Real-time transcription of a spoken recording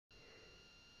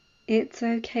It's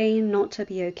okay not to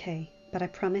be okay, but I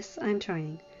promise I'm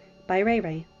trying. By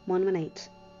rayrae118,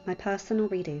 my personal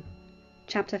redo.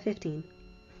 Chapter 15.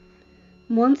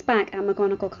 Once back at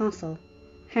McGonagall Castle,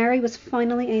 Harry was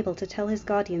finally able to tell his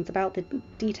guardians about the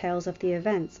details of the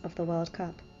events of the World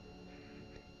Cup.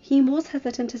 He was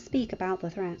hesitant to speak about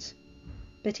the threat,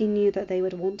 but he knew that they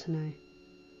would want to know.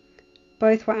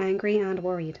 Both were angry and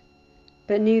worried,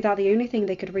 but knew that the only thing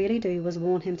they could really do was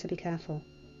warn him to be careful.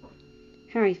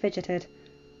 Harry fidgeted.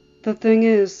 The thing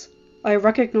is, I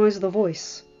recognize the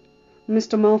voice.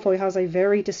 Mr. Malfoy has a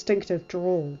very distinctive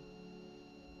drawl.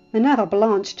 Minerva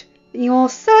blanched. "You're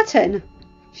certain?"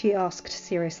 she asked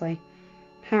seriously.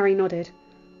 Harry nodded.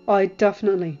 I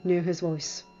definitely knew his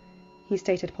voice, he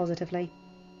stated positively.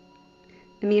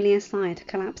 Amelia sighed,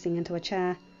 collapsing into a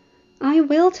chair. I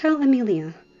will tell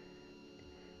Amelia.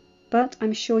 But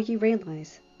I'm sure you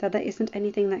realize that there isn't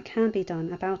anything that can be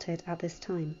done about it at this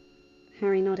time.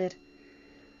 Harry nodded.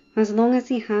 As long as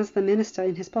he has the minister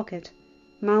in his pocket,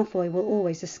 Malfoy will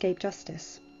always escape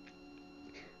justice.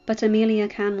 But Amelia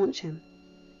can watch him.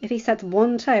 If he sets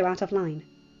one toe out of line,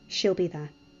 she'll be there.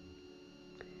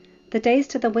 The days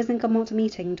to the Wizengamot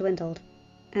meeting dwindled,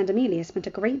 and Amelia spent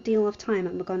a great deal of time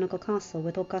at McGonagall Castle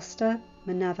with Augusta,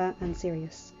 Minerva, and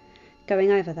Sirius,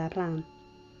 going over their plan.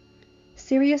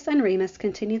 Sirius and Remus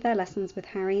continued their lessons with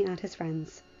Harry and his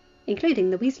friends, including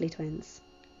the Weasley twins.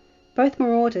 Both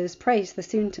Marauders praised the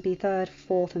soon-to-be 3rd,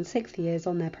 4th, and 6th years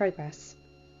on their progress.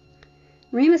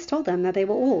 Remus told them that they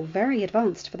were all very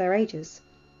advanced for their ages,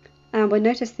 and would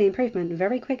notice the improvement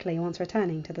very quickly once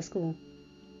returning to the school.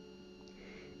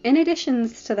 In addition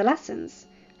to the lessons,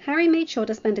 Harry made sure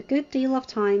to spend a good deal of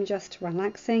time just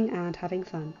relaxing and having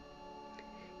fun.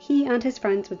 He and his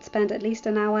friends would spend at least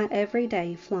an hour every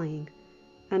day flying,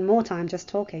 and more time just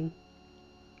talking.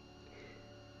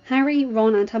 Harry,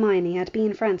 Ron, and Hermione had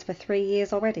been friends for 3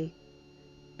 years already,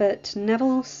 but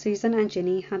Neville, Susan, and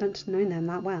Ginny hadn't known them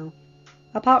that well,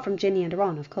 apart from Ginny and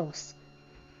Ron, of course.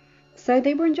 So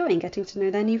they were enjoying getting to know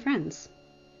their new friends.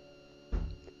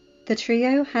 The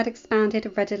trio had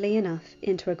expanded readily enough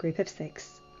into a group of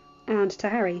 6, and to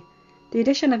Harry, the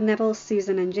addition of Neville,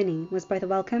 Susan, and Ginny was both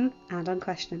welcome and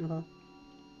unquestionable.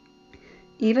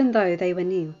 Even though they were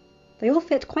new, they all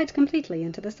fit quite completely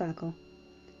into the circle.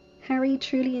 Harry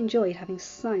truly enjoyed having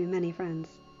so many friends,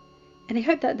 and he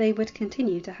hoped that they would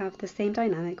continue to have the same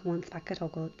dynamic once back at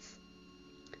Hogwarts.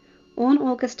 On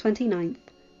August 29th,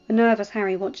 a nervous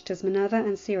Harry watched as Minerva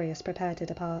and Sirius prepared to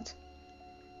depart.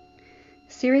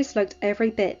 Sirius looked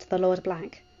every bit the Lord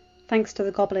Black, thanks to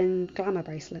the Goblin glamour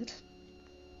bracelet.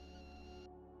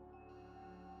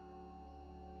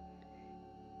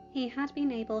 He had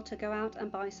been able to go out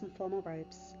and buy some formal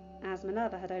robes, as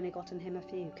Minerva had only gotten him a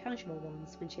few casual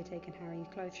ones when she had taken Harry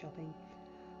clothes shopping.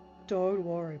 Don't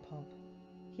worry, Pop,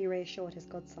 he reassured his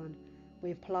godson.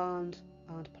 We've planned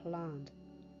and planned.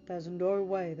 There's no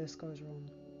way this goes wrong.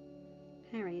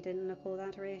 Harry didn't look all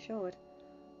that reassured.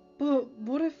 But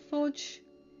what if Fudge...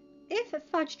 If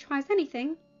Fudge tries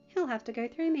anything, he'll have to go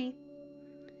through me.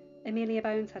 Amelia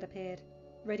Bones had appeared,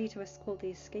 ready to escort the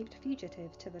escaped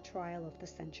fugitive to the trial of the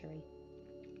century.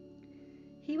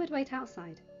 He would wait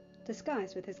outside,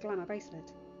 disguised with his glamour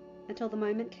bracelet, until the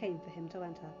moment came for him to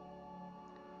enter.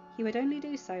 He would only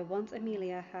do so once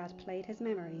Amelia had played his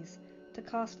memories to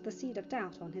cast the seed of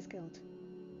doubt on his guilt.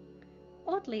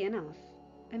 Oddly enough,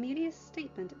 Amelia's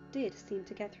statement did seem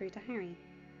to get through to Harry,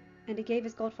 and he gave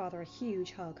his godfather a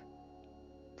huge hug.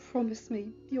 Promise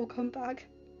me you'll come back,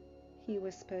 he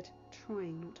whispered,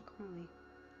 trying not to cry.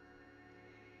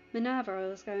 Minerva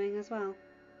was going as well,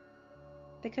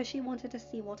 because she wanted to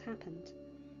see what happened,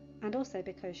 and also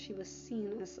because she was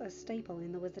seen as a staple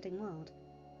in the wizarding world,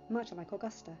 much like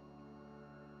Augusta.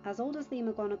 As old as the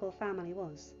McGonagall family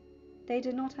was, they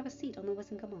did not have a seat on the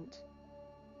Wizengamot,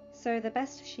 so the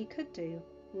best she could do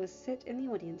was sit in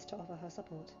the audience to offer her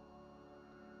support.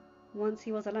 Once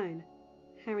he was alone,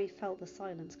 Harry felt the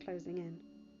silence closing in,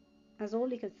 as all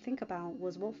he could think about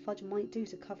was what Fudge might do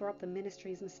to cover up the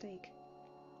Ministry's mistake.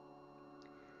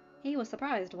 He was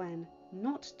surprised when,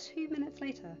 not 2 minutes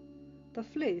later, the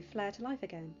flue flared to life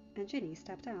again and Ginny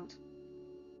stepped out.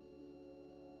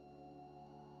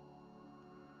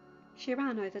 She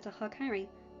ran over to hug Harry.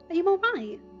 "Are you all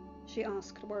right?" she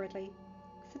asked worriedly,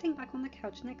 sitting back on the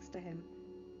couch next to him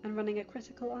and running a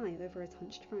critical eye over his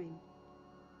hunched frame.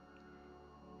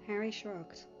 Harry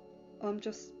shrugged. "I'm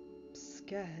just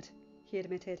scared," he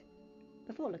admitted,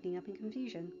 before looking up in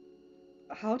confusion.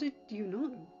 "How did you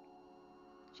know?"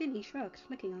 Ginny shrugged,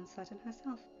 looking uncertain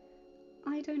herself.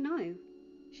 "I don't know,"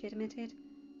 she admitted.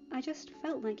 "I just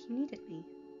felt like you needed me."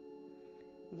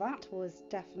 That was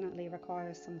definitely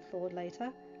requires some thought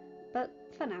later, But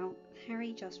for now,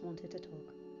 Harry just wanted to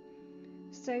talk.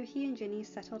 So he and Ginny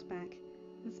settled back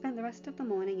and spent the rest of the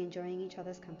morning enjoying each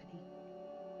other's company.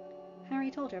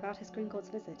 Harry told her about his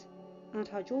Gringotts visit, and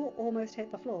her jaw almost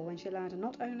hit the floor when she learned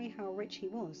not only how rich he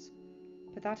was,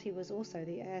 but that he was also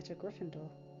the heir to Gryffindor.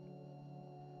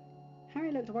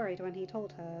 Harry looked worried when he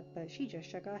told her, but she just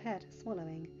shook her head,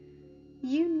 swallowing.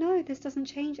 "You know this doesn't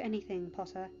change anything,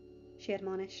 Potter," she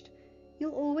admonished.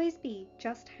 "You'll always be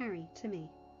just Harry to me."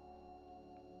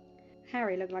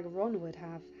 Harry looked like Ron would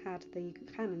have had the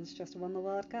Cannons just won the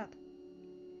World Cup.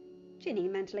 Ginny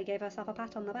mentally gave herself a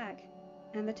pat on the back,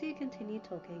 and the two continued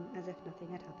talking as if nothing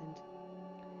had happened.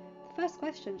 The first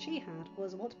question she had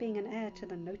was what being an heir to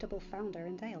the notable founder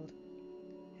entailed.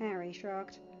 Harry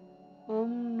shrugged.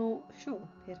 "I'm not sure,"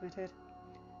 he admitted.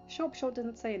 "Sharpshot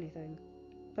didn't say anything,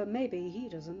 but maybe he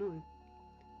doesn't know.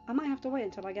 I might have to wait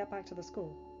until I get back to the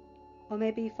school, or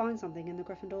maybe find something in the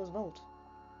Gryffindor's vault.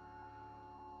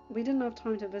 We didn't have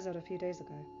time to visit a few days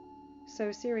ago,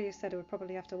 so Sirius said it would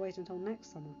probably have to wait until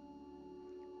next summer."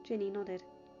 Ginny nodded,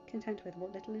 content with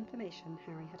what little information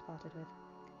Harry had parted with,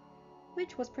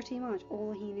 which was pretty much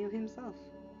all he knew himself.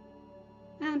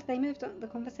 And they moved the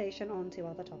conversation on to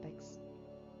other topics.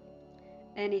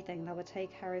 Anything that would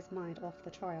take Harry's mind off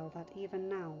the trial that even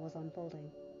now was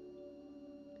unfolding.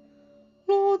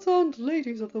 "Lords and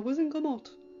ladies of the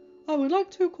Wizengamot, I would like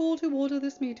to call to order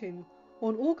this meeting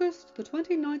on August the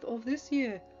 29th of this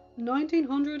year,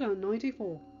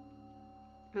 1994.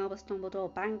 Albus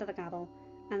Dumbledore banged the gavel,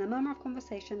 and the murmur of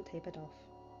conversation tapered off.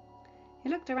 He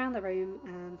looked around the room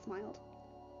and smiled.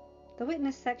 The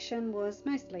witness section was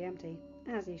mostly empty,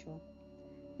 as usual,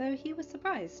 though he was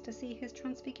surprised to see his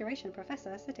Transfiguration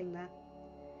professor sitting there.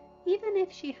 Even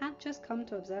if she had just come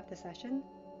to observe the session,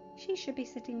 she should be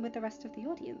sitting with the rest of the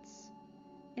audience,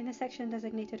 in the section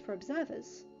designated for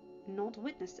observers, not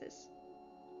witnesses.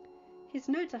 His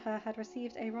note to her had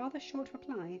received a rather short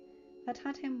reply that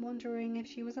had him wondering if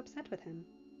she was upset with him.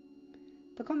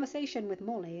 The conversation with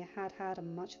Molly had had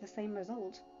much the same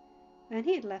result, and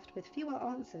he had left with fewer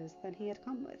answers than he had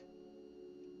come with.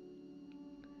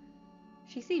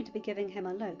 She seemed to be giving him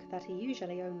a look that he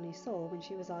usually only saw when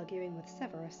she was arguing with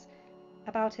Severus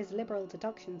about his liberal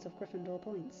deductions of Gryffindor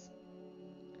points.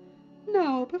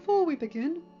 Now, before we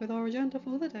begin with our agenda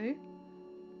for the day,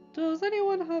 does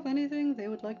anyone have anything they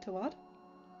would like to add?"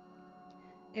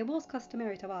 It was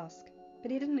customary to ask,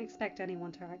 but he didn't expect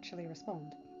anyone to actually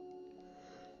respond,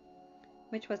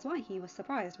 which was why he was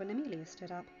surprised when Amelia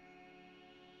stood up.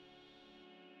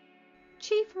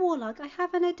 "Chief Warlock, I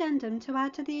have an addendum to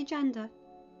add to the agenda."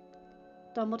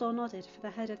 Dumbledore nodded for the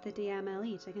head of the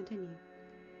DMLE to continue,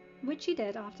 which he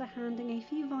did after handing a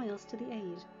few vials to the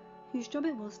aide, whose job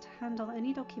it was to handle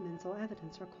any documents or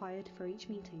evidence required for each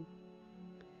meeting.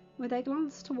 With a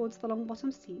glance towards the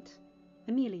Longbottom seat,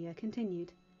 Amelia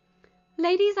continued.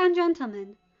 "Ladies and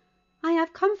gentlemen, I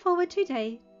have come forward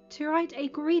today to right a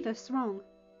grievous wrong.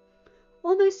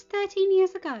 Almost 13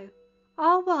 years ago,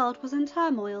 our world was in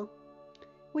turmoil.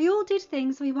 We all did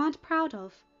things we weren't proud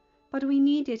of, but we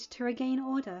needed to regain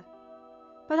order.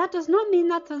 But that does not mean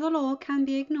that the law can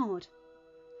be ignored.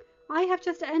 I have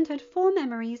just entered 4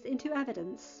 memories into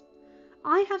evidence.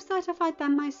 I have certified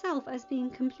them myself as being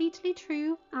completely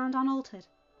true and unaltered.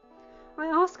 I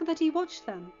ask that you watch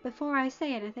them before I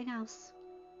say anything else."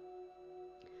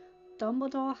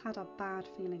 Dumbledore had a bad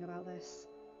feeling about this,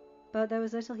 but there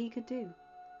was little he could do,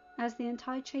 as the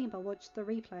entire chamber watched the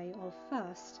replay of,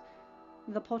 first,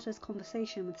 the Potters'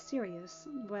 conversation with Sirius,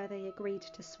 where they agreed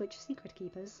to switch secret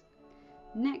keepers,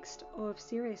 next of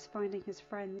Sirius finding his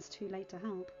friends too late to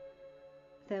help.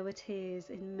 There were tears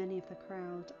in many of the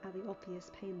crowd at the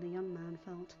obvious pain the young man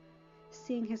felt,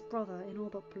 seeing his brother in all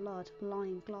but blood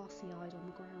lying glassy-eyed on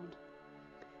the ground.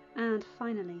 And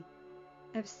finally,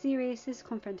 of Sirius's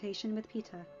confrontation with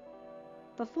Peter.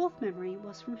 The 4th memory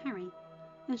was from Harry,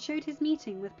 and showed his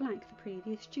meeting with Black the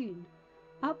previous June,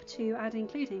 up to and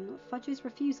including Fudge's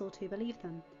refusal to believe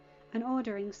them, and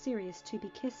ordering Sirius to be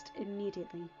kissed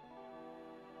immediately.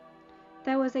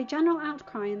 There was a general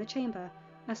outcry in the chamber,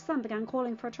 as some began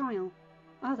calling for a trial.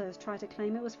 Others tried to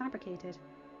claim it was fabricated,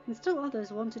 and still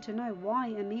others wanted to know why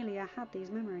Amelia had these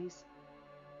memories.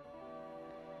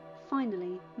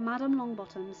 Finally, Madame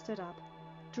Longbottom stood up,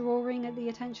 drawing at the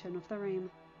attention of the room.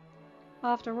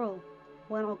 After all,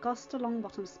 when Augusta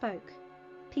Longbottom spoke,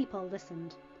 people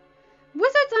listened.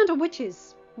 "Wizards and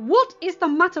witches, what is the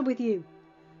matter with you?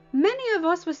 Many of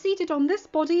us were seated on this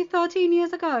body 13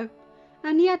 years ago,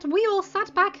 and yet we all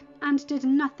sat back and did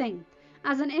nothing,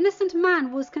 as an innocent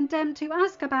man was condemned to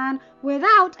Azkaban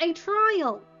without a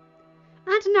trial.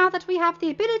 And now that we have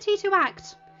the ability to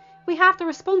act, We have the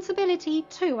responsibility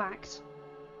to act.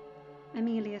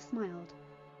 Amelia smiled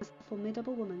as the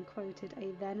formidable woman quoted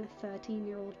a then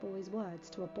 13-year-old boy's words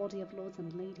to a body of lords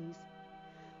and ladies.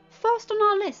 First on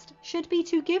our list should be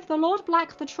to give the Lord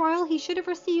Black the trial he should have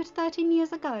received 13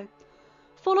 years ago,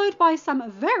 followed by some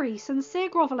very sincere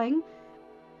grovelling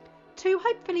to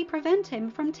hopefully prevent him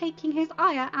from taking his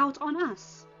ire out on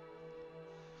us.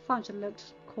 Fudge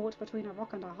looked caught between a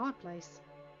rock and a hard place.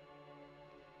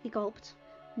 He gulped,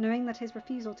 knowing that his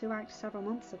refusal to act several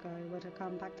months ago would have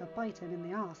come back to bite him in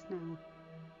the arse now,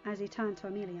 as he turned to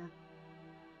Amelia.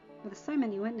 With so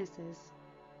many witnesses,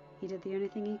 he did the only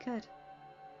thing he could.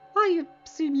 I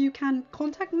assume you can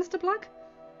contact Mr. Black?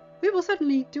 We will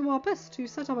certainly do our best to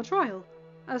set up a trial,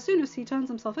 as soon as he turns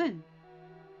himself in.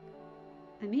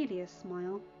 Amelia's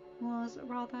smile was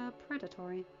rather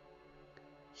predatory.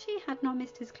 She had not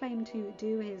missed his claim to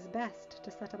do his best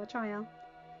to set up a trial.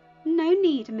 No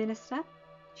need, Minister,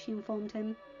 she informed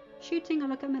him, shooting a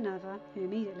look at Minerva, who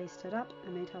immediately stood up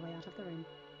and made her way out of the room.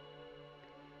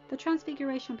 The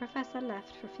Transfiguration Professor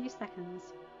left for a few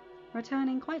seconds,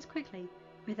 returning quite quickly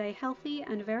with a healthy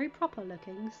and very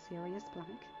proper-looking Sirius Black.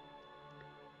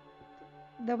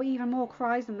 There were even more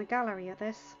cries in the gallery at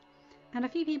this, and a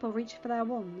few people reached for their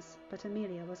wands, but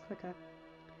Amelia was quicker.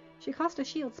 She cast a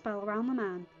shield spell around the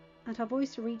man, and her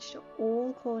voice reached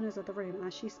all corners of the room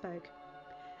as she spoke.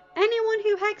 Anyone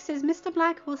who hexes Mr.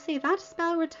 Black will see that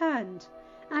spell returned,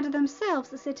 and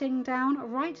themselves sitting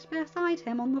down right beside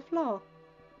him on the floor,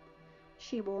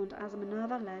 she warned as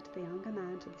Minerva led the younger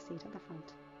man to the seat at the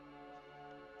front.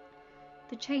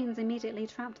 The chains immediately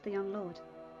trapped the young lord,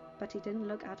 but he didn't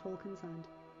look at all concerned.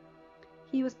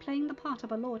 He was playing the part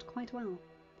of a lord quite well,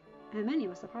 and many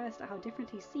were surprised at how different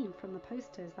he seemed from the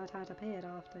posters that had appeared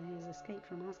after his escape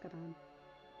from Azkaban.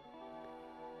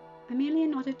 Amelia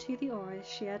nodded to the auras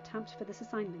she had tapped for this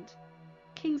assignment.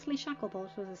 Kingsley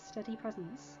Shacklebolt was a steady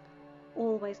presence,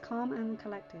 always calm and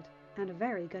collected, and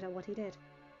very good at what he did.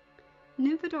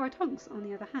 Nymphadora Tonks, on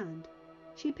the other hand,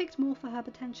 she picked more for her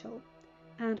potential,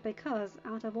 and because,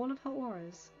 out of all of her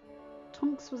auras,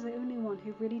 Tonks was the only one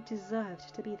who really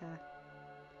deserved to be there.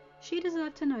 She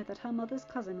deserved to know that her mother's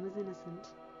cousin was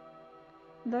innocent.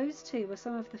 Those two were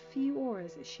some of the few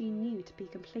auras she knew to be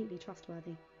completely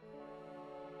trustworthy.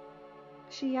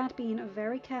 She had been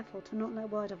very careful to not let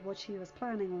word of what she was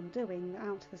planning on doing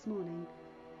out this morning.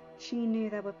 She knew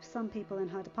there were some people in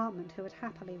her department who would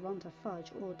happily run to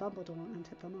Fudge or Dumbledore and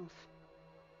tip them off.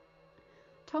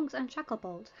 Tonks and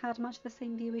Shacklebolt had much the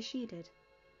same view as she did,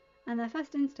 and their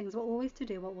first instincts were always to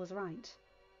do what was right,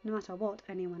 no matter what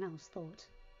anyone else thought.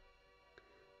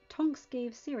 Tonks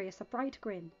gave Sirius a bright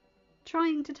grin,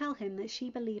 trying to tell him that she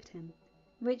believed him,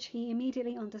 which he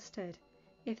immediately understood,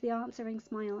 if the answering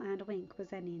smile and wink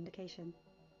was any indication.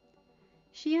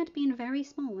 She had been very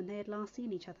small when they had last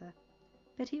seen each other,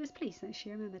 but he was pleased that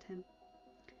she remembered him.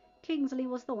 Kingsley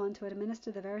was the one to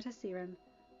administer the Veritas serum,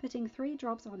 putting 3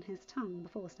 drops on his tongue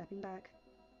before stepping back.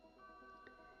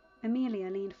 Amelia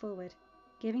leaned forward,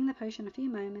 giving the potion a few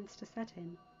moments to set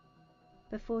in,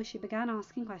 before she began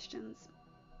asking questions.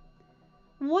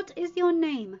 What is your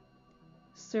name?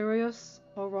 Sirius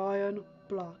Orion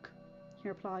Black, he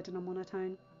replied in a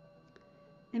monotone.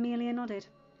 Amelia nodded.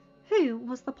 Who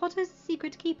was the Potter's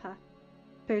secret keeper?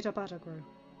 Peter Pettigrew.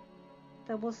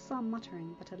 There was some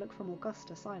muttering, but a look from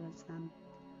Augusta silenced them.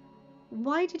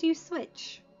 Why did you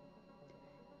switch?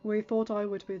 We thought I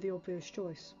would be the obvious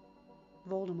choice.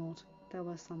 Voldemort, there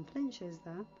were some flinches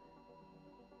there,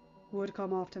 would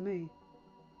come after me,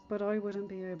 but I wouldn't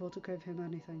be able to give him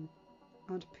anything,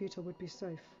 and Peter would be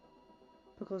safe,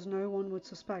 because no one would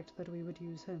suspect that we would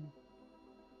use him.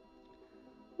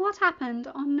 What happened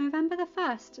on November the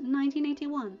 1st,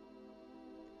 1981?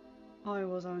 I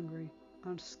was angry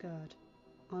and scared,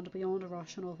 and beyond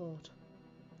rational thought.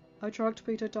 I tracked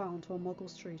Peter down to a Muggle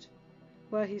street,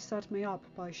 where he set me up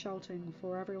by shouting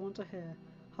for everyone to hear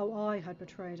how I had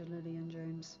betrayed Lily and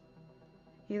James.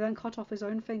 He then cut off his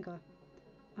own finger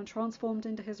and transformed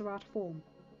into his rat form,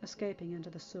 escaping into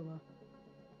the sewer.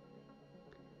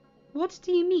 What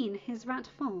do you mean, his rat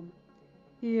form?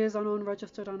 He is an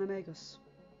unregistered animagus.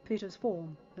 Peter's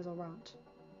form is a rat.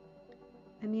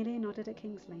 Amelia nodded at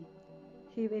Kingsley,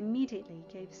 who immediately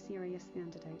gave Sirius the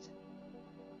antidote.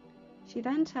 She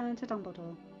then turned to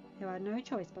Dumbledore, who had no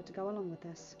choice but to go along with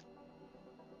this.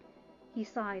 He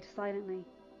sighed silently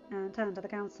and turned to the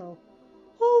council.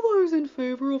 All those in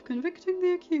favour of convicting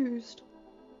the accused?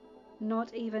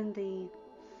 Not even the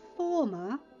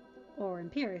former, or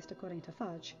Imperious according to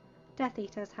Fudge, Death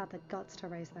Eaters had the guts to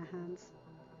raise their hands.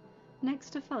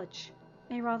 Next to Fudge,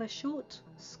 a rather short,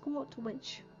 squat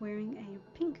witch wearing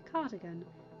a pink cardigan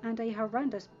and a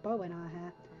horrendous bow in her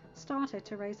hair, started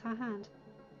to raise her hand,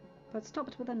 but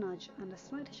stopped with a nudge and a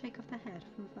slight shake of the head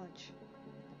from Fudge.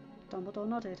 Dumbledore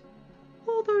nodded.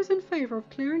 All those in favour of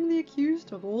clearing the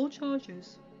accused of all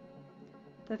charges.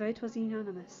 The vote was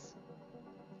unanimous.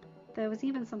 There was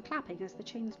even some clapping as the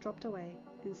chains dropped away,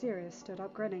 and Sirius stood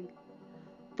up grinning.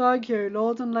 Thank you,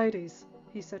 lords and ladies,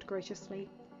 he said graciously.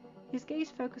 His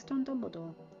gaze focused on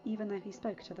Dumbledore, even though he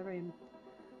spoke to the room.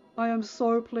 I am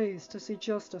so pleased to see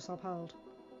justice upheld.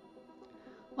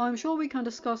 I am sure we can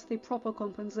discuss the proper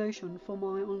compensation for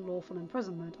my unlawful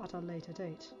imprisonment at a later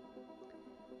date.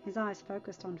 His eyes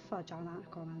focused on Fudge on that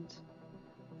comment.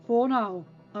 For now,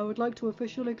 I would like to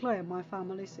officially claim my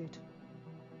family seat.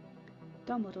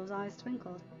 Dumbledore's eyes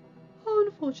twinkled.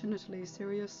 Unfortunately,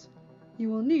 Sirius, you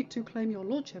will need to claim your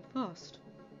lordship first.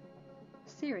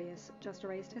 Sirius just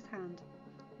raised his hand,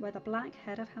 where the black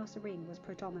head of House Ring was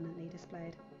predominantly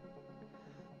displayed.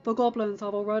 The goblins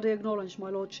have already acknowledged my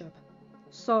lordship,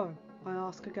 so I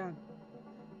ask again,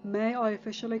 may I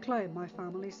officially claim my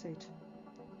family seat?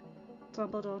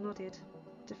 Dumbledore nodded,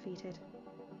 defeated.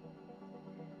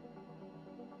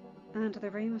 And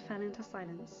the room fell into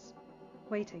silence,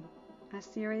 waiting as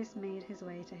Sirius made his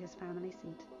way to his family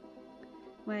seat,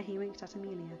 where he winked at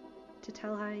Amelia to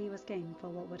tell her he was game for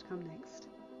what would come next.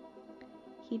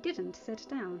 He didn't sit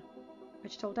down,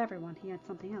 which told everyone he had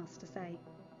something else to say.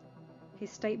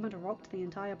 His statement rocked the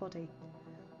entire body.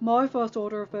 My first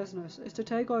order of business is to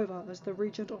take over as the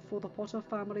regent for the Potter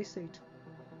family seat,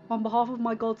 on behalf of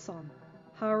my godson,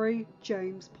 Harry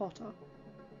James Potter.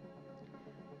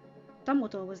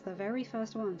 Dumbledore was the very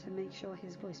first one to make sure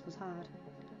his voice was heard.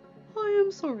 I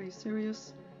am sorry,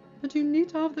 Sirius, but you need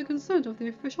to have the consent of the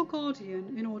official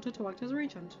guardian in order to act as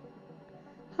regent.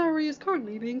 Harry is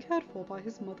currently being cared for by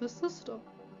his mother's sister.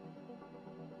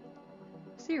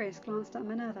 Sirius glanced at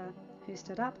Minerva, who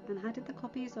stood up and handed the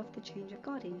copies of the change of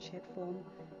guardianship form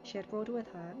she had brought with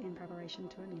her in preparation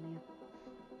to Amelia.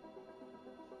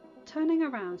 Turning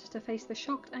around to face the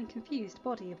shocked and confused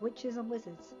body of witches and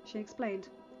wizards, she explained,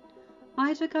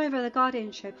 I took over the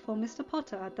guardianship for Mr.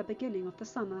 Potter at the beginning of the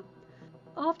summer,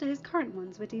 after his current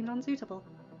ones were deemed unsuitable.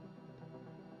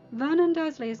 Vernon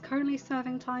Dursley is currently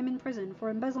serving time in prison for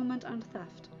embezzlement and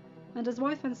theft, and his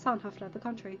wife and son have fled the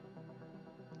country.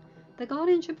 The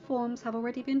guardianship forms have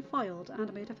already been filed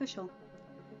and made official,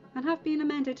 and have been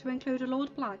amended to include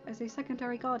Lord Black as a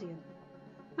secondary guardian.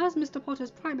 As Mr.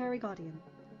 Potter's primary guardian,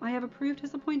 I have approved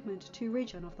his appointment to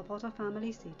regent of the Potter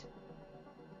family seat.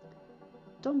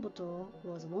 Dumbledore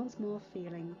was once more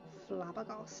feeling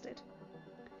flabbergasted.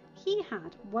 He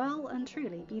had well and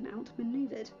truly been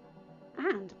outmaneuvered,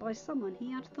 and by someone he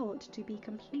had thought to be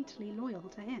completely loyal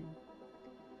to him.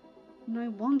 No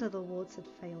wonder the wards had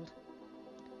failed.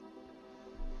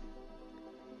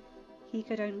 He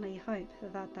could only hope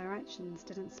that their actions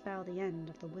didn't spell the end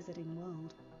of the wizarding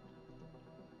world.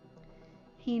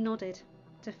 He nodded,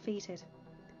 defeated,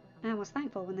 and was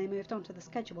thankful when they moved on to the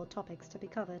scheduled topics to be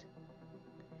covered.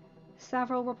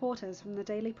 Several reporters from the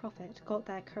Daily Prophet got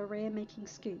their career-making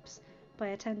scoops by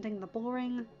attending the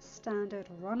boring, standard,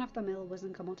 run-of-the-mill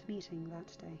Wizengamot meeting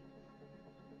that day.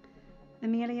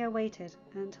 Amelia waited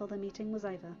until the meeting was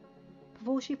over,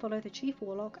 before she followed the Chief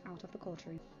Warlock out of the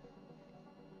courtroom.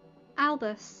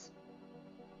 Albus!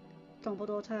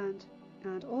 Dumbledore turned,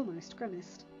 and almost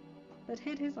grimaced, but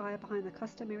hid his eye behind the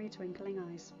customary twinkling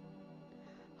eyes.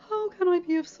 How can I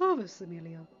be of service,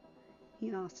 Amelia?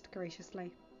 He asked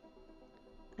graciously.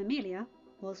 Amelia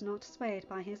was not swayed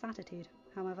by his attitude,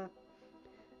 however,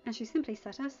 and she simply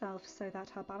set herself so that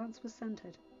her balance was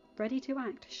centered, ready to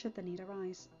act should the need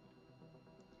arise.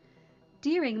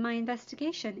 During my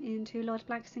investigation into Lord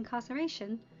Black's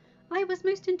incarceration, I was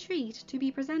most intrigued to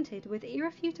be presented with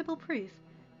irrefutable proof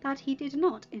that he did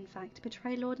not, in fact,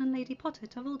 betray Lord and Lady Potter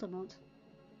to Voldemort.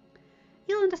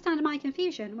 You'll understand my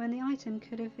confusion when the item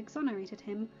could have exonerated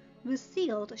him was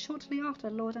sealed shortly after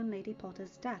Lord and Lady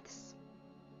Potter's deaths.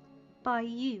 By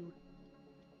you.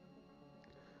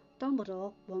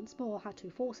 Dumbledore once more had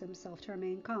to force himself to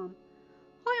remain calm.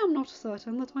 I am not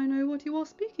certain that I know what you are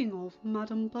speaking of,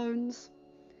 Madam Bones.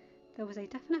 There was a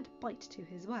definite bite to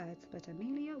his words, but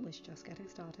Amelia was just getting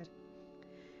started.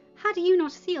 Had you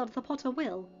not sealed the Potter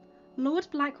will, Lord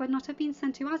Black would not have been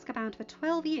sent to Azkaban for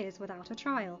 12 years without a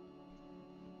trial.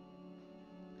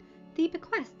 The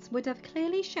bequests would have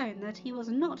clearly shown that he was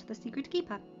not the secret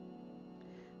keeper.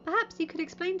 Perhaps you could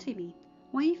explain to me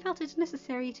why you felt it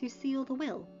necessary to seal the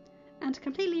will, and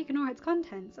completely ignore its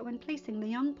contents when placing the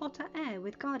young Potter heir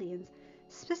with guardians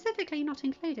specifically not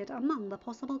included among the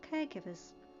possible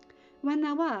caregivers, when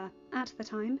there were, at the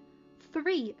time,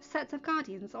 3 sets of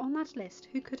guardians on that list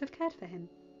who could have cared for him.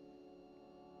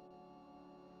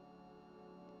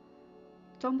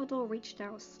 Dumbledore reached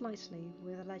out slightly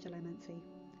with a legerdemacy,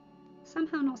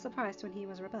 somehow not surprised when he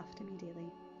was rebuffed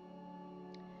immediately.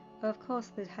 Of course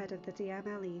the head of the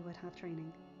DMLE would have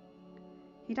training.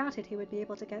 He doubted he would be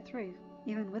able to get through,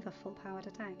 even with a full-powered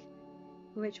attack,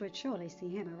 which would surely see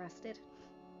him arrested.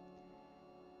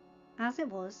 As it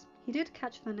was, he did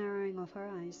catch the narrowing of her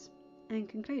eyes, and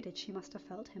concluded she must have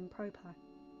felt him probe her.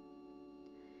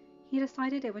 He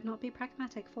decided it would not be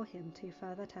pragmatic for him to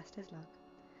further test his luck,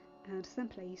 and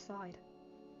simply sighed.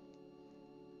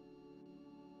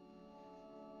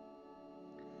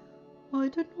 I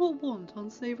did not want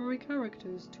unsavory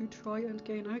characters to try and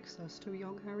gain access to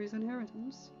young Harry's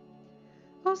inheritance.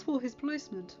 As for his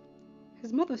placement,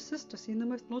 his mother's sister seemed the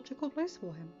most logical place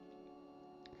for him.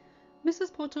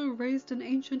 Mrs. Potter raised an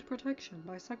ancient protection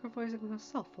by sacrificing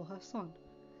herself for her son,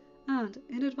 and,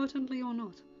 inadvertently or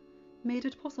not, made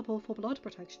it possible for blood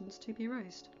protections to be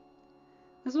raised.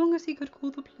 As long as he could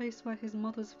call the place where his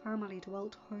mother's family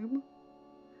dwelt home,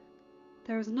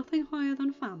 there is nothing higher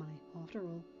than family, after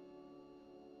all.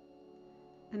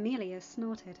 Amelia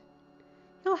snorted.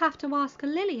 You'll have to ask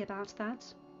Lily about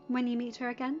that, when you meet her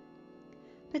again.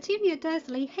 Petunia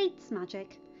Dursley hates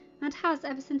magic, and has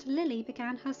ever since Lily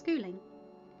began her schooling.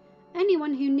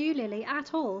 Anyone who knew Lily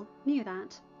at all knew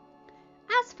that.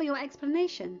 As for your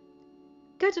explanation,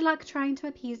 good luck trying to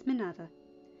appease Minerva.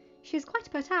 She's quite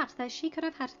put out that she could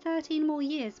have had 13 more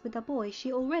years with the boy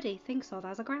she already thinks of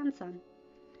as a grandson.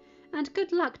 And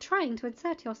good luck trying to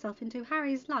insert yourself into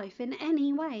Harry's life in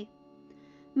any way.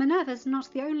 Minerva's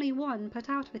not the only one put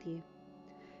out with you.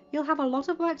 You'll have a lot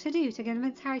of work to do to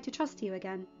convince Harry to trust you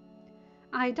again.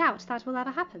 I doubt that will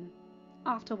ever happen,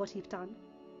 after what you've done.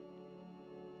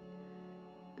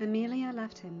 Amelia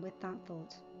left him with that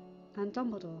thought, and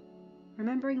Dumbledore,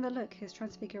 remembering the look his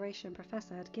Transfiguration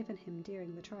professor had given him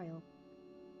during the trial,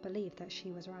 believed that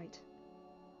she was right.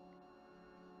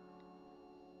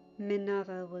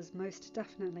 Minerva was most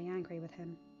definitely angry with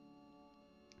him.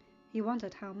 He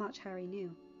wondered how much Harry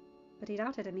knew, but he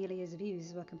doubted Amelia's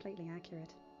views were completely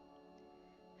accurate.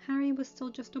 Harry was still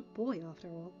just a boy after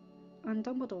all, and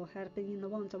Dumbledore had been the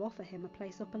one to offer him a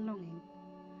place of belonging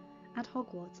at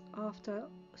Hogwarts after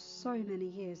so many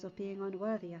years of being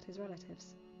unworthy at his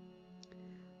relatives.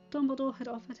 Dumbledore had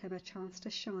offered him a chance to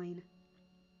shine.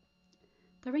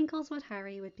 The wrinkles with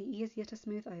Harry would be easier to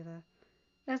smooth over,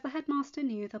 as the headmaster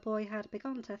knew the boy had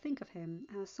begun to think of him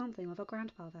as something of a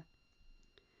grandfather.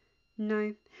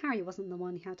 No, Harry wasn't the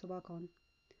one he had to work on.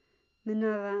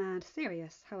 Minerva and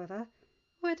Sirius, however,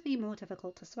 would be more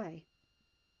difficult to sway.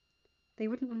 They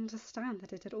wouldn't understand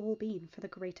that it had all been for the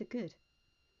greater good.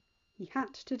 He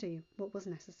had to do what was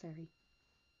necessary.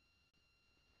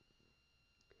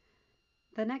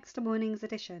 The next morning's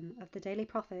edition of the Daily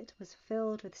Prophet was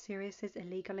filled with Sirius's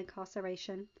illegal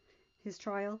incarceration, his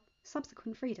trial,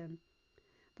 subsequent freedom,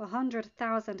 the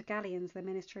 100,000 galleons the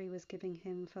ministry was giving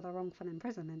him for the wrongful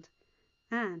imprisonment,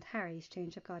 and Harry's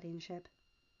change of guardianship.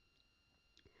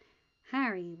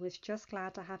 Harry was just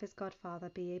glad to have his godfather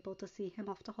be able to see him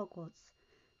off to Hogwarts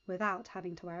without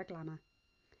having to wear a glamour.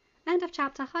 End of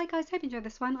chapter. Hi guys, hope you enjoyed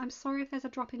this one. I'm sorry if there's a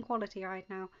drop in quality right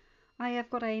now. I have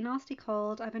got a nasty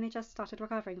cold. I've only just started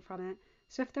recovering from it.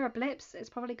 So if there are blips, it's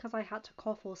probably because I had to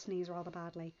cough or sneeze rather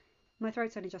badly. My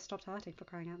throat's only just stopped hurting, for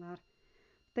crying out loud.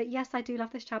 But yes, I do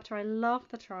love this chapter. I love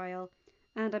the trial.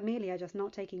 And Amelia just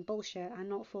not taking bullshit and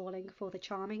not falling for the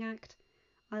charming act.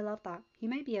 I love that. He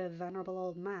may be a venerable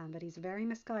old man, but he's very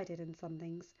misguided in some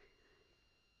things.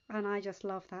 And I just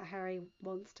love that Harry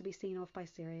wants to be seen off by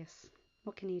Sirius.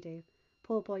 What can you do?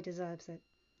 Poor boy deserves it.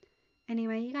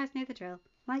 Anyway, you guys know the drill.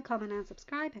 Like, comment and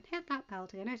subscribe and hit that bell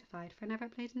to get notified for whenever I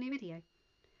upload a new video.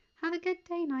 Have a good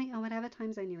day, night or whatever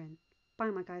time zone you're in. Bye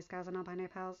my guys, gals and albino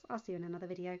pals. I'll see you in another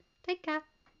video. Take care.